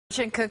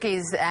Fortune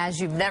cookies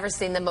as you've never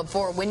seen them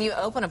before. When you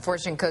open a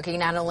fortune cookie,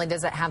 not only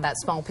does it have that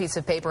small piece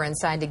of paper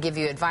inside to give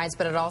you advice,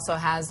 but it also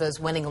has those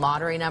winning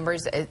lottery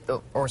numbers,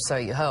 or so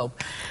you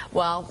hope.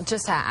 Well,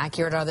 just how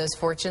accurate are those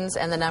fortunes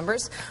and the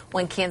numbers?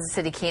 One Kansas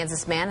City,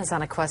 Kansas man is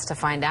on a quest to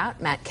find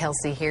out. Matt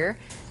Kelsey here,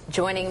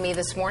 joining me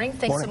this morning.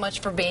 Thanks so much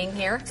for being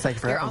here. Thank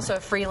you for having me. You're also a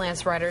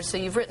freelance writer, so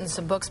you've written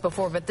some books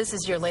before, but this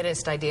is your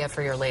latest idea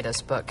for your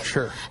latest book.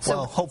 Sure. So,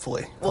 well,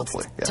 hopefully.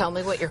 Yeah. Tell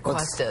me what your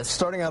quest is.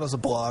 Starting out as a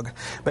blog,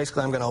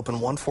 basically I'm going to open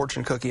one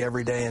fortune cookie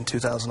every day in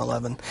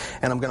 2011,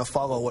 and I'm going to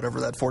follow whatever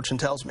that fortune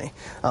tells me.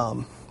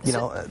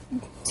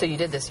 So you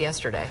did this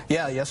yesterday?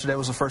 Yeah, yesterday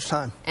was the first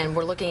time. And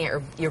we're looking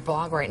at your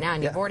blog right now,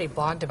 and you've already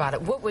blogged about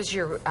it. What was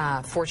your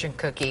fortune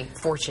cookie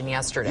fortune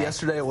yesterday?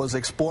 Yesterday it was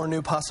explore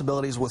new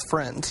possibilities with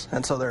friends,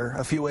 and so there are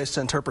a few ways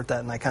to interpret that,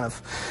 and I kind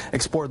of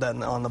explored that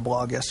on the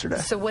blog yesterday.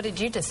 So what did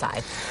you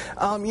decide?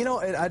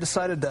 I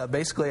decided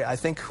basically I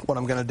think what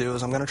I'm going to do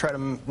is I'm going to try to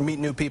meet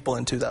new people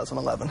in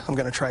 2011. I'm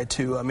going to try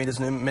to meet as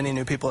many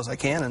new people as I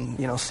can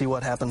and, see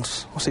what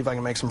happens. We'll see if I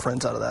can make some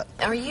friends out of that.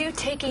 Are you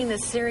taking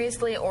this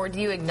seriously, or do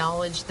you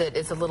acknowledge that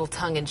it's a little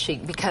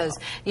tongue-in-cheek? Because,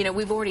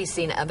 we've already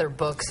seen other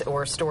books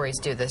or stories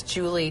do this.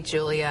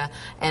 Julia,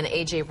 and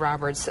A.J.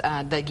 Roberts,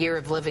 The Year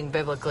of Living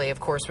Biblically, of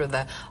course, where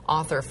the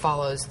author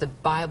follows the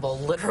Bible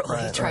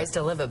literally, tries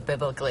to live it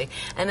biblically.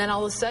 And then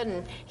all of a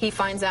sudden, he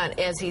finds out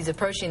as he's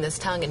approaching this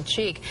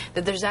tongue-in-cheek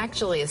that there's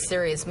actually a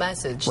serious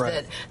message,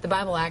 that the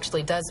Bible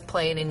actually does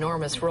play an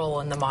enormous role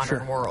in the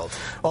modern world.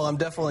 Well, I'm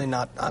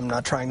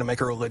not trying to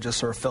make a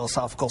religious or a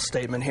philosophical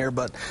statement here,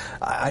 but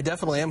I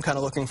definitely am kind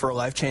of looking for a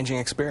life-changing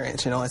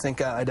experience.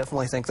 I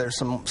definitely think there's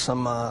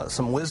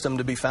some wisdom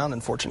to be found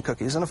in fortune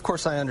cookies, and of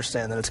course I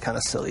understand that it's kind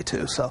of silly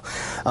too. So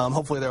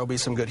hopefully there will be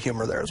some good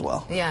humor there as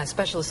well. Yeah,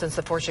 especially since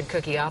the fortune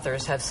cookie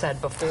authors have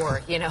said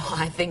before.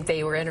 I think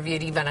they were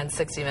interviewed even on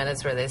 60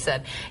 Minutes where they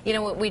said, you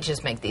know what, we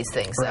just make these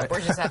things up.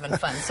 We're just having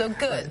fun. So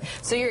good.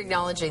 So you're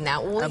acknowledging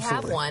that. Well, we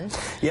have one.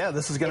 Yeah,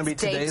 this is going to be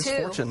today's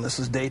fortune. This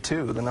is day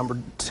 2, the number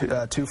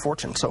 2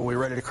 fortune. So are we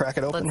ready to crack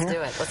it open here? Let's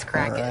do it. Let's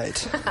crack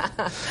it.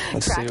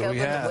 Let's see what we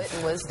have. Wit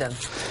and wisdom.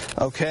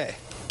 Okay.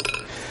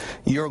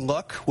 Your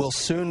luck will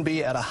soon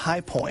be at a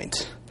high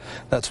point.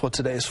 That's what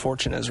today's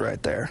fortune is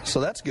right there. So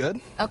that's good.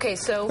 Okay,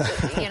 so,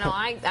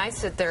 I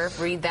sit there,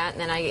 read that,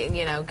 and then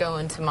I, go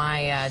into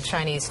my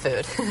Chinese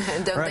food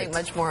and don't think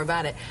much more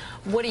about it.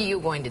 What are you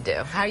going to do?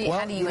 How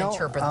do you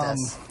interpret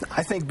this?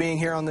 I think being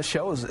here on the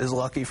show is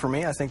lucky for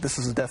me. I think this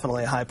is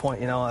definitely a high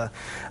point,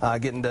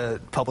 getting to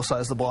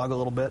publicize the blog a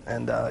little bit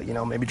and,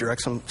 maybe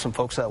direct some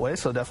folks that way.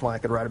 So definitely I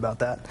could write about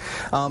that.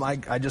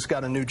 I just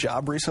got a new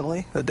job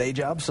recently, a day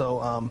job,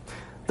 so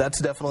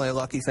that's definitely a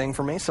lucky thing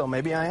for me, so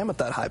maybe I am at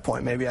that high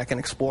point. Maybe I can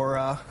explore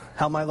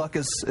how my luck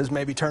is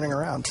maybe turning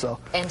around. So.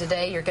 And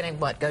today you're going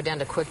to, go down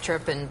to Quick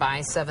Trip and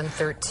buy 7,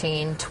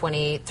 13,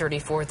 28,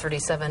 34,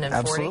 37, and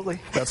 40? Absolutely.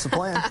 That's the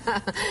plan.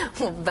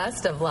 Well,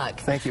 best of luck.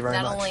 Thank you very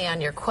much. Not only on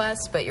your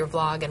quest, but your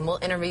blog, and we'll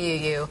interview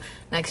you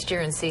next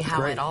year and see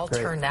how it all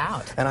turned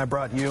out. And I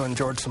brought you and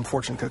George some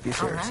fortune cookies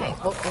here. All right.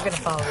 So. Well, you're going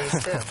to follow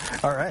these, too.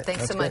 All right.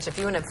 Thanks so much. If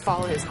you want to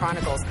follow his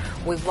chronicles,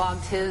 we've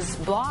blogged his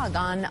blog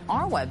on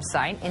our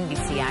website,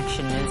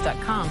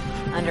 NBCActionNews.com,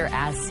 under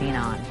As Seen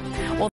On. Well,